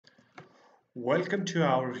Welcome to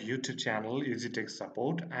our YouTube channel EasyTech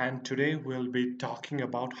Support, and today we'll be talking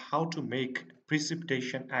about how to make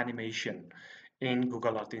precipitation animation in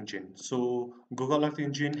Google Earth Engine. So Google Earth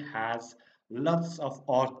Engine has lots of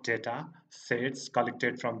Earth data sets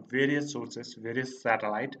collected from various sources, various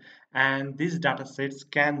satellite, and these data sets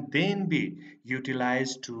can then be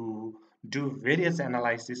utilized to do various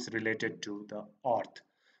analysis related to the Earth.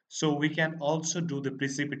 So we can also do the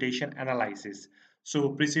precipitation analysis. So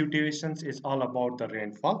precipitation is all about the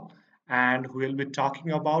rainfall, and we'll be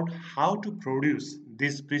talking about how to produce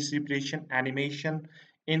this precipitation animation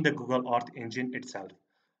in the Google Earth Engine itself.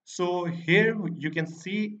 So here you can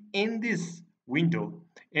see in this window,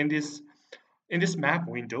 in this map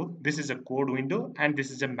window, this is a code window and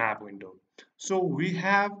this is a map window. So we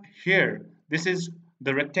have here, this is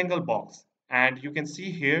the rectangle box, and you can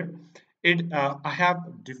see here I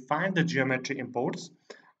have defined the geometry imports.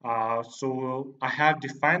 So I have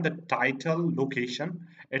defined the title location.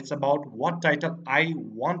 It's about what title I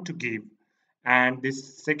want to give, and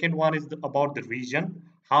this second one is about the region,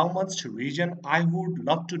 how much region I would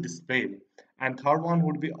love to display, and third one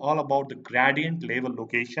would be all about the gradient level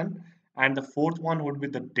location, and the fourth one would be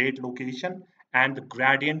the date location and the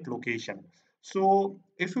gradient location. So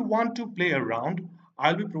if you want to play around,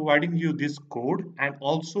 I'll be providing you this code, and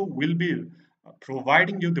also will be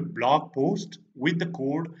providing you the blog post with the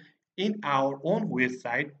code in our own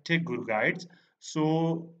website Tech Guru Guides.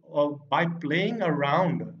 So by playing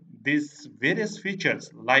around these various features,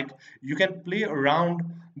 like you can play around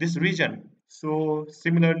this region. So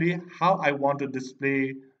similarly, how I want to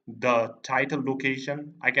display the title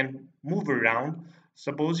location, I can move around.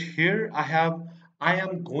 Suppose here I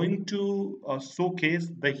am going to showcase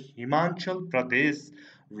the Himachal Pradesh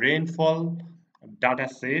rainfall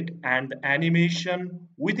dataset and the animation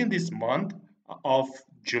within this month of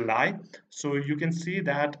July. So you can see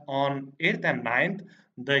that on 8th and 9th,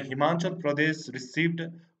 the Himachal Pradesh received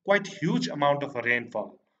quite huge amount of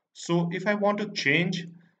rainfall. So if I want to change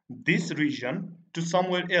this region to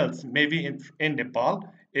somewhere else, maybe in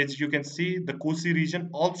Nepal, as you can see, the Kosi region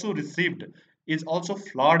also received, is also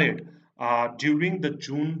flooded during the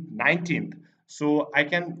June 19th. So I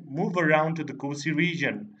can move around to the Kosi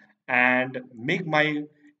region and make my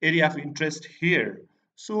area of interest here.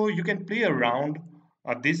 So you can play around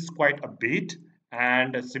this quite a bit.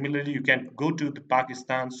 And similarly, you can go to the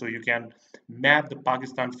Pakistan, so you can map the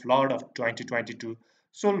Pakistan flood of 2022.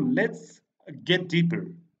 So let's get deeper.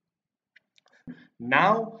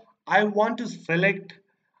 Now I want to select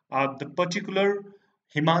the particular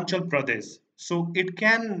Himachal Pradesh. So it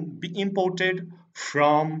can be imported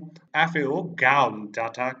from FAO. GAUL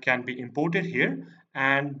data can be imported here,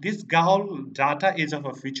 and this GAUL data is of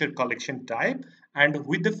a feature collection type, and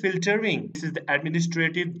with the filtering, this is the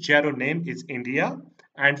administrative zero name is India,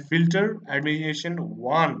 and filter administration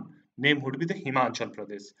one name would be the Himachal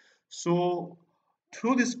Pradesh. So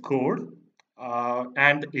through this code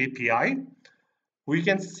and the API, we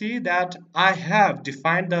can see that I have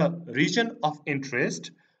defined the region of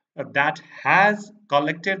interest that has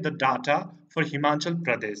collected the data for Himachal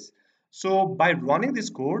Pradesh. So by running this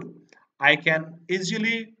code, I can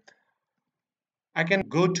easily I can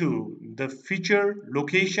go to the feature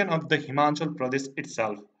location of the Himachal Pradesh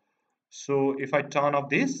itself. So if I turn off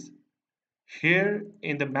this, here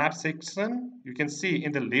in the map section, you can see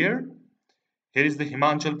in the layer, here is the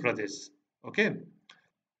Himachal Pradesh. Okay.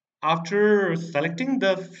 After selecting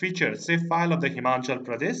the feature, say file of the Himachal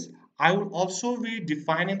Pradesh, I will also be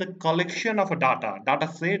defining the collection of a data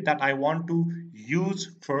set that I want to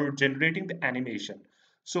use for generating the animation.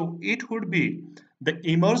 So it would be the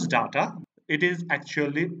IMERG data. It is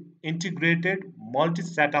actually integrated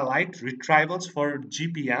multi-satellite retrievals for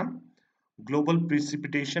GPM, Global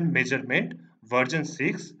Precipitation Measurement, version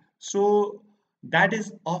 6. So that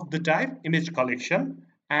is of the type image collection,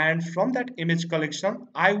 and from that image collection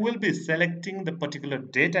I will be selecting the particular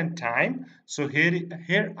date and time. So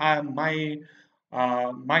here are my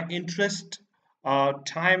interest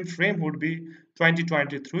time frame would be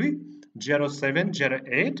 2023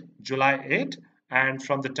 0708 July 8, and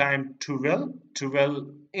from the time 12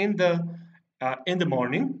 in the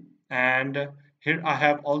morning. And here I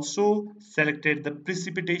have also selected the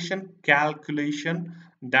precipitation calculation,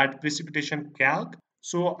 that precipitation calc.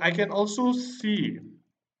 So I can also see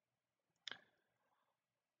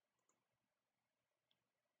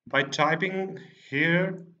by typing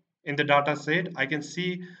here in the data set, I can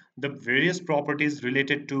see the various properties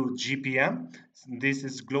related to GPM. This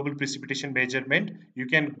is global precipitation measurement. You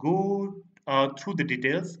can go through the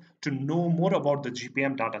details to know more about the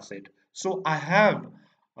GPM data set. So I have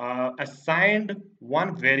assigned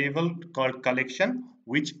one variable called collection,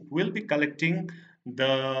 which will be collecting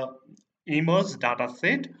the image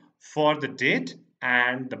dataset for the date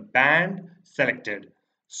and the band selected.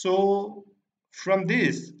 So from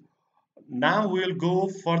this, now we will go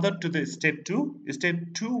further to the step 2. Step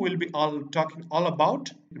 2 will be all talking all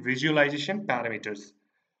about visualization parameters.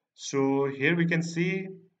 So here we can see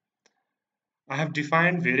I have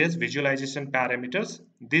defined various visualization parameters.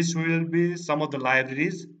 This will be some of the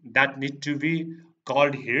libraries that need to be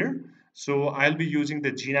called here. So I'll be using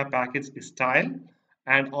the Gina package style,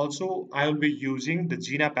 and also I'll be using the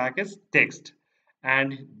Gina package text.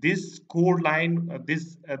 And this code line,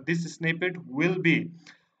 this snippet will be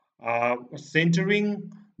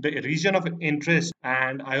centering the region of interest,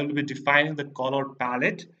 and I will be defining the color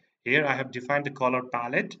palette. Here I have defined the color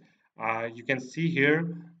palette. You can see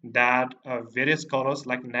here that various colors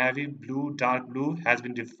like navy blue, dark blue has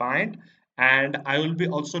been defined, and I will be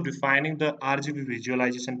also defining the RGB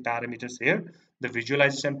visualization parameters here. The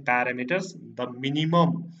visualization parameters, the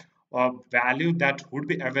minimum value that would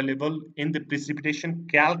be available in the precipitation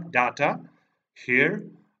calc data here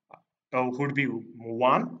would be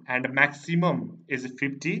 1, and maximum is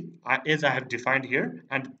 50 as I have defined here,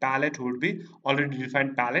 and palette would be already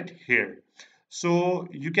defined palette here. So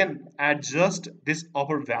you can adjust this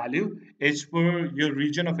upper value as per your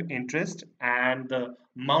region of interest and the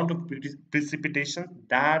amount of precipitation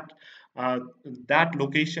that that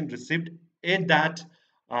location received at that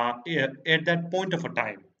at that point of a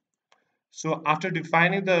time. So after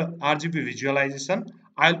defining the RGB visualization,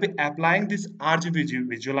 I'll be applying this RGB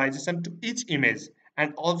visualization to each image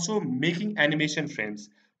and also making animation frames.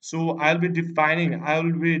 So I'll be defining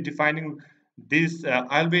this,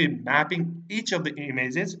 I'll be mapping each of the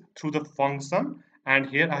images through the function. And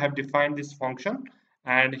here I have defined this function.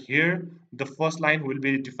 And here the first line will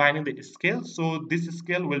be defining the scale. So this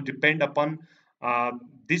scale will depend upon uh,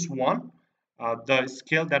 this one, the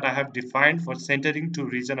scale that I have defined for centering to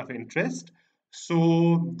region of interest.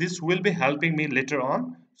 So this will be helping me later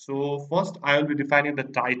on. So first I will be defining the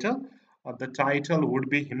title. The title would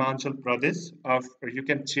be Himachal Pradesh. You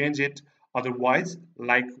can change it otherwise,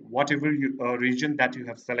 like whatever region that you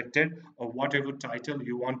have selected or whatever title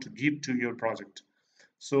you want to give to your project.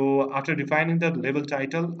 So after defining the label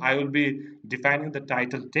title, I will be defining the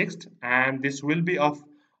title text, and this will be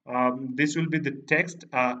the text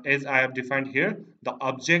as I have defined here. The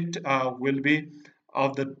object will be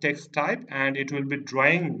of the text type, and it will be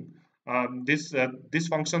drawing this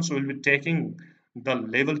functions will be taking the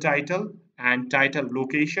label title and title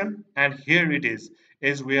location, and here it is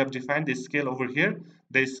as we have defined the scale over here.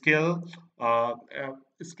 The scale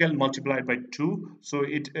scale multiplied by 2, so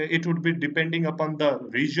it would be depending upon the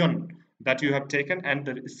region that you have taken and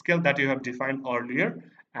the scale that you have defined earlier,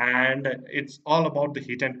 and it's all about the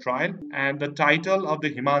hit and trial. And the title of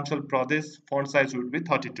the Himachal Pradesh font size would be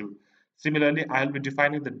 32. Similarly, I'll be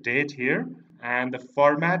defining the date here, and the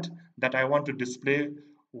format that I want to display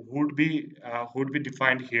would be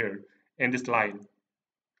defined here in this line,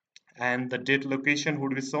 and the date location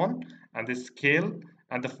would be shown, and the scale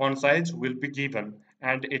and the font size will be given.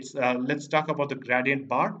 And it's let's talk about the gradient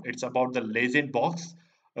bar. It's about the legend box.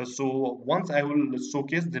 So once I will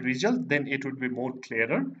showcase the result, then it would be more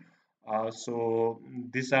clearer. So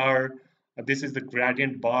these are this is the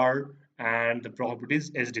gradient bar, and the properties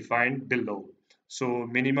is defined below. So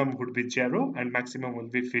minimum would be 0 and maximum will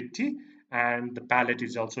be 50, and the palette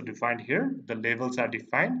is also defined here. The levels are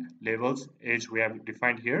defined. Levels as we have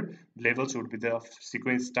defined here. Levels would be the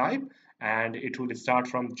sequence type, and it will start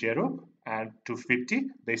from 0 and to 50.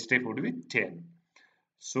 The step would be 10.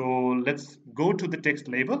 So let's go to the text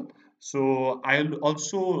label. So I'll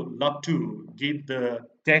also love to give the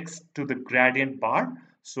text to the gradient bar.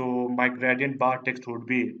 So my gradient bar text would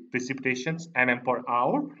be precipitations mm per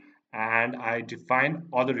hour, and I define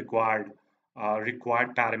all the required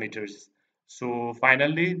parameters. So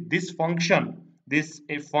finally, this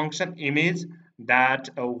a function image that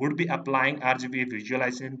would be applying RGB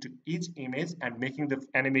visualization to each image and making the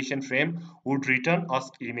animation frame would return us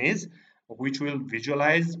image, which will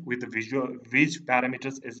visualize with the visual which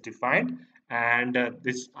parameters is defined. And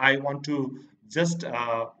this I want to just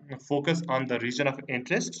focus on the region of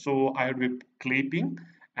interest, so I will be clipping,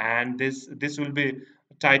 and this will be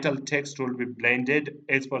title text will be blended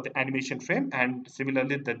as per the animation frame, and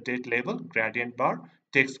similarly the date label, gradient bar,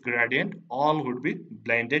 text gradient, all would be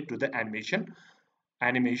blended to the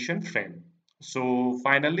animation frame. So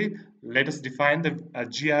finally, let us define the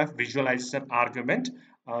GIF visualization argument.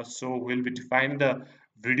 So we'll be defining the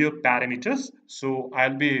video parameters. So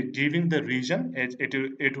I'll be giving the region.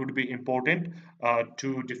 It would be important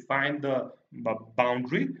to define the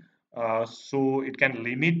boundary, so it can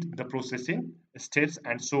limit the processing. steps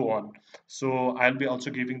and so on. So I'll be also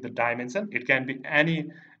giving the dimension. It can be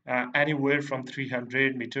anywhere from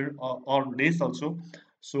 300 meter or less also.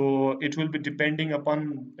 So it will be depending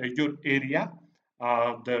upon your area,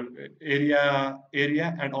 the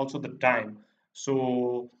area and also the time.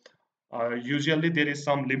 So usually there is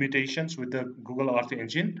some limitations with the Google Earth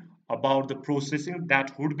Engine about the processing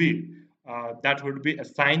that would be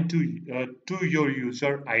assigned to your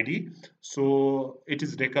user ID. So it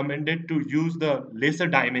is recommended to use the lesser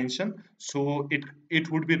dimension, so it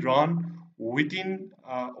would be run within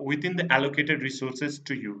the allocated resources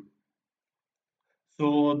to you.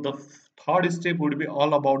 So the third step would be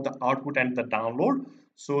all about the output and the download.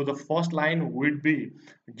 So the first line would be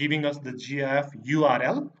giving us the GIF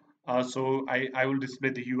URL. So I will display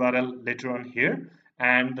the URL later on here.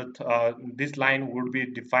 And this line would be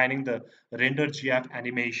defining the render GIF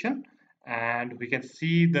animation. And we can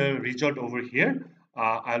see the result over here.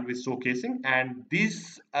 I'll be showcasing. And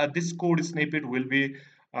this code snippet will be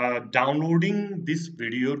downloading this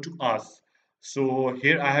video to us. So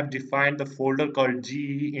here I have defined the folder called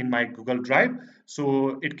GE in my Google Drive.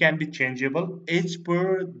 So it can be changeable as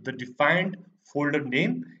per the defined folder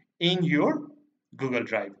name in your Google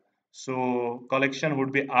Drive. So collection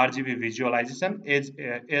would be RGB visualization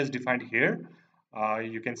as defined here.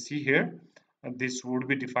 You can see here, this would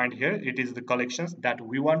be defined here. It is the collections that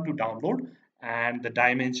we want to download, and the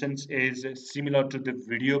dimensions is similar to the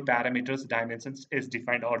video parameters dimensions is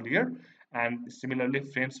defined earlier. And similarly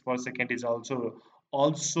frames per second is also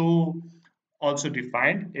also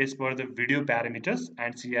defined as per the video parameters,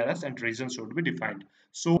 and CRS and regions should be defined.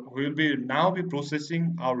 So we will be now be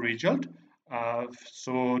processing our result.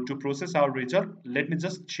 So to process our result, let me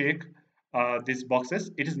just check these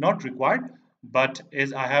boxes. It is not required, but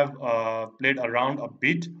as I have played around a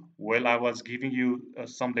bit while I was giving you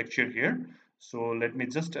some lecture here, so let me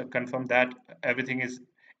just confirm that everything is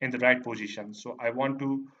in the right position. So I want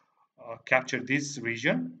to capture this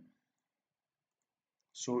region.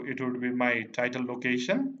 So it would be my title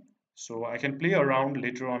location. So I can play around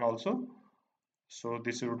later on also. So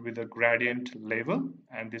this would be the gradient level,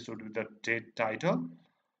 and this would be the date title.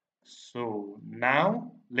 So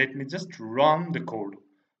now let me just run the code.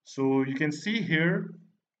 So you can see here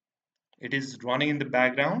it is running in the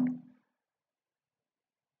background.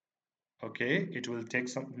 Okay, it will take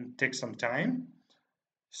some time.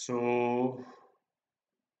 So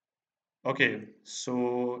okay,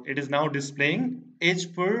 so it is now displaying as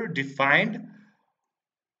per defined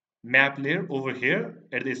map layer over here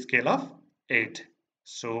at the scale of 8.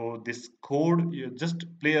 So this code, you just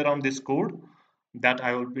play around this code that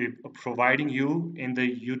I will be providing you in the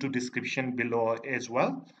YouTube description below as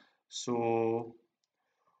well. So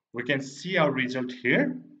we can see our result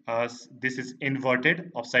here. This is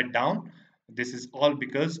inverted upside down. This is all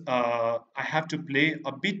because I have to play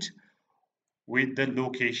a bit with the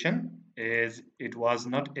location, as it was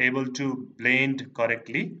not able to blend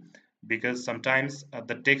correctly, because sometimes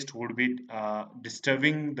the text would be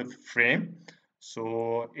disturbing the frame.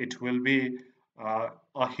 So it will be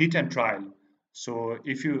a hit and trial. So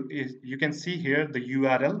if you can see here the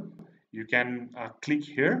URL, you can click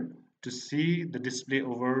here to see the display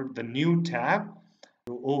over the new tab.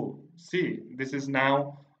 Oh, see, this is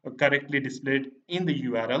now correctly displayed in the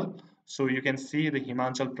URL. So you can see the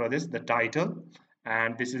Himachal Pradesh, the title,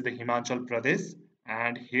 and this is the Himachal Pradesh.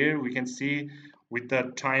 And here we can see with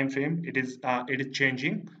the time frame, it is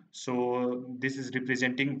changing. So this is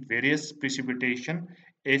representing various precipitation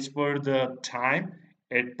as per the time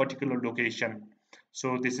at particular location.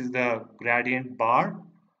 So this is the gradient bar.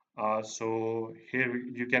 So here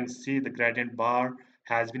you can see the gradient bar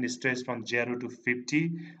has been stretched from 0 to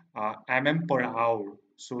 50 mm per hour.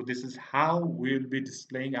 So this is how we will be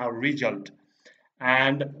displaying our result.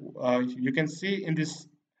 And you can see in this,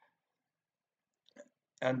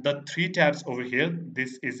 and the three tabs over here,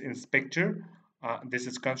 this is inspector, this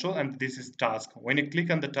is control, and this is task. When you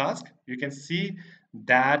click on the task, you can see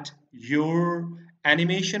that your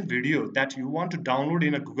animation video that you want to download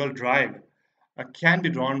in a Google Drive can be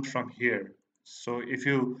run from here. So if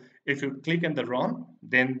you click on the run,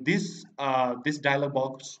 then this dialog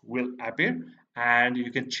box will appear, and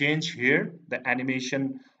you can change here the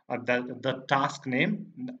animation, the task name.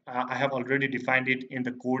 I have already defined it in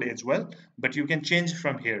the code as well, but you can change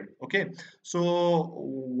from here. Okay, so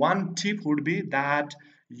one tip would be that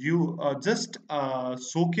you just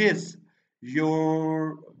showcase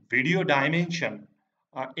your video dimension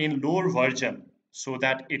in lower version, so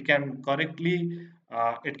that it can correctly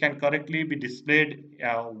be displayed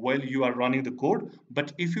while you are running the code.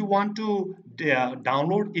 But if you want to,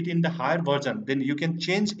 download it in the higher version, then you can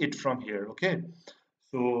change it from here. Okay,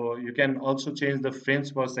 So you can also change the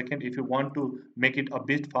frames per second. If you want to make it a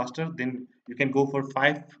bit faster, then you can go for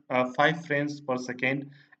five frames per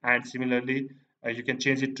second, and similarly, you can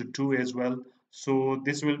change it to two as well. So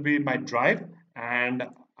this will be my drive, and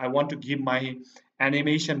I want to give my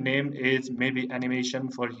animation name is maybe animation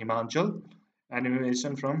for Himachal,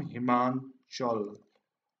 animation from Himachal.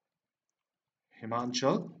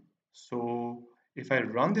 So if I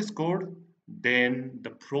run this code, then the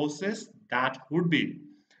process that would be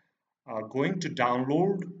going to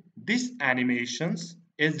download these animations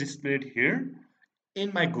is displayed here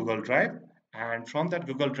in my Google Drive, and from that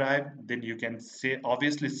Google Drive then you can say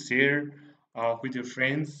obviously share with your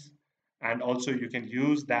friends, and also you can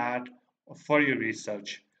use that for your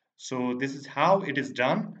research. So this is how it is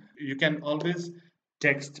done. You can always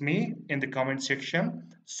text me in the comment section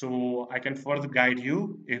so I can further guide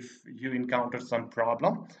you if you encounter some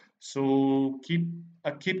problem. So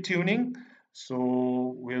keep tuning.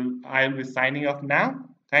 So I'll be signing off now.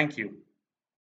 Thank you.